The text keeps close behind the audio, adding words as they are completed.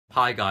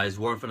Hi guys,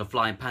 Warren from the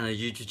Flying Panda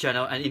YouTube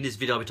channel, and in this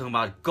video I'll be talking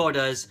about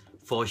Oda's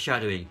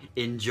foreshadowing.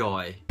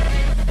 Enjoy!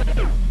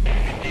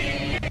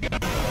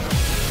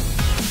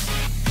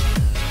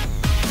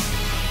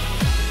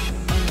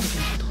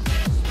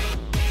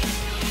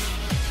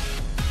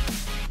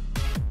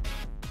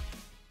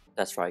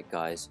 That's right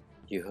guys,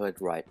 you heard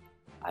right.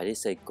 I did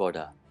say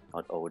Oda,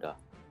 not Oda.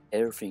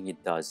 Everything he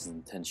does is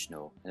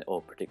intentional and it all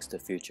predicts the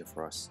future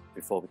for us.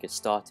 Before we get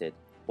started,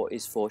 what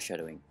is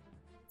foreshadowing?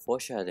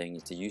 Foreshadowing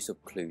is the use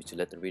of clues to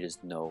let the readers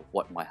know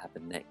what might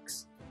happen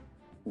next.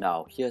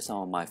 Now, here are some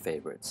of my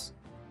favorites.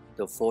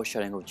 The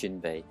foreshadowing of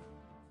Jinbei.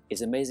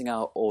 It's amazing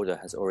how Oda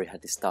has already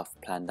had this stuff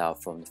planned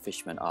out from the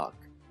Fishman arc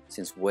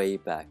since way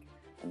back,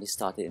 and this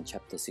started in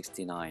chapter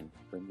 69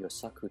 when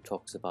Yosaku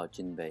talks about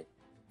Jinbei.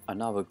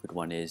 Another good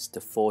one is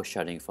the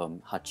foreshadowing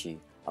from Hachi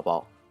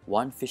about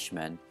one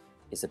fishman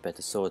is a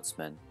better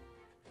swordsman,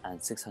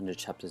 and 600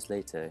 chapters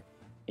later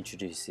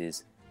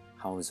introduces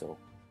Haozo.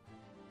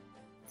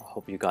 I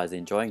hope you guys are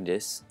enjoying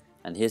this,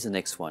 and here's the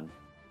next one.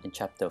 In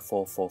chapter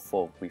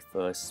 444 we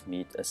first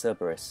meet a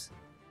Cerberus,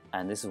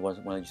 and this is one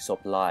of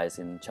Usopp's lies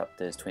in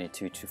chapters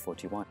 22 to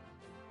 41.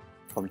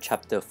 From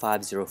chapter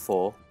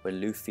 504,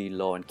 when Luffy,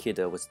 Law and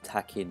Kida was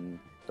attacking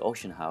the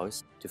Ocean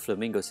House, to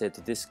Flamingo said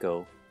to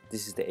Disco,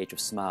 "This is the age of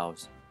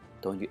smiles,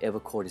 don't you ever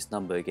call this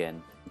number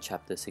again." In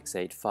chapter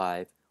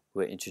 685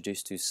 we're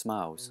introduced to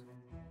Smiles.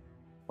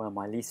 One of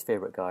my least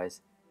favourite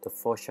guys, the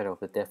foreshadow of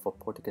the death of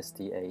Portuguese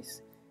the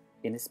Ace.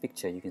 In this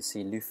picture you can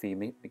see Luffy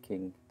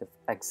mimicking the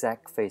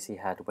exact face he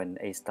had when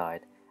Ace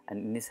died, and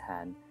in his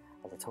hand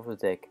at the top of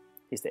the deck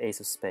is the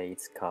Ace of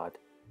Spades card,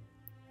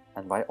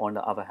 and right on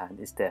the other hand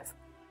is Death,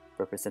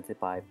 represented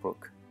by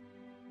Brook.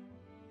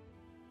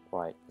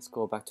 Right, let's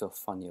go back to a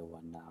funnier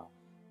one now.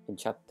 In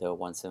chapter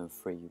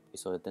 173 we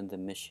saw the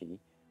Dendemishi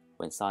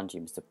when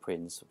Sanji, Mr.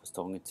 Prince, was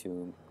talking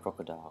to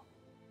Crocodile,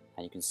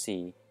 and you can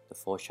see the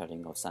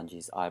foreshadowing of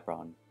Sanji's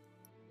eyebrow.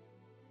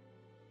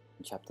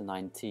 In chapter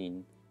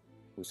 19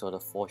 we saw the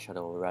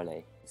foreshadow of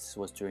Raleigh. This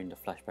was during the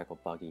flashback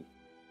of Buggy.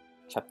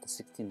 Chapter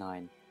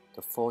 69,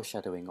 the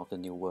foreshadowing of the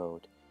New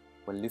World.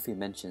 When Luffy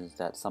mentions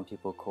that some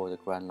people call the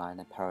Grand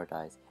Line a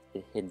paradise,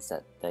 it hints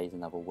that there is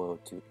another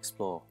world to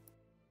explore.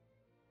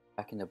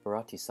 Back in the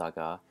Baratie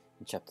saga,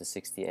 in chapter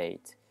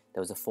 68,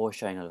 there was a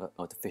foreshadowing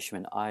of the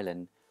Fisherman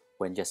Island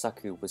when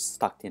Yosaku was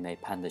stuck in a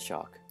panda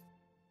shark.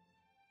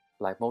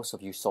 Like most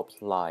of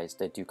Usopp's lies,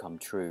 they do come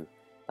true,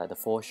 like the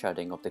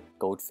foreshadowing of the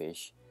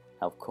goldfish,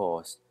 and of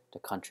course, the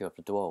country of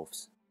the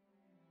dwarves.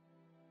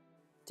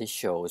 This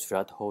shows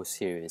throughout the whole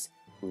series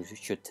we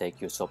should take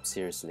Usopp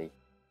seriously.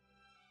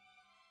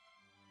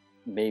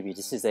 Maybe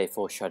this is a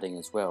foreshadowing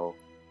as well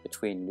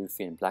between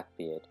Luffy and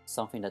Blackbeard.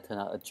 Something that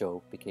turned out a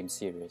joke became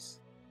serious.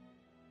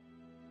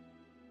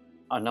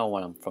 Another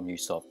one from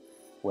Usopp,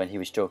 when he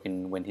was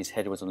joking when his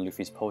head was on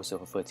Luffy's poster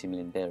for 30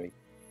 million berry.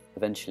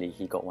 Eventually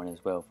he got one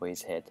as well for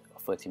his head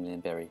of 30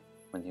 million berry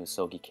when he was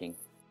Sogi King.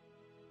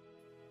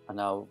 And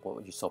now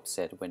what Usopp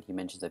said when he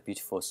mentions a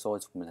beautiful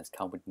swordswoman has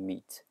come with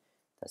meat,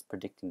 that's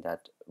predicting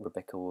that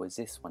Rebecca will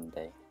exist one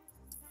day.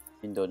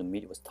 Even though the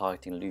meat was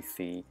targeting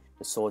Luffy,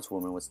 the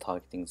swordswoman was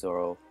targeting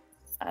Zoro,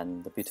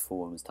 and the beautiful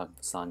woman was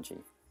targeting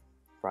Sanji.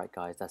 Right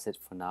guys, that's it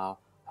for now.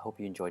 I hope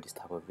you enjoyed this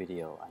type of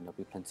video, and there'll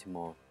be plenty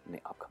more in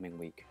the upcoming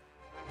week.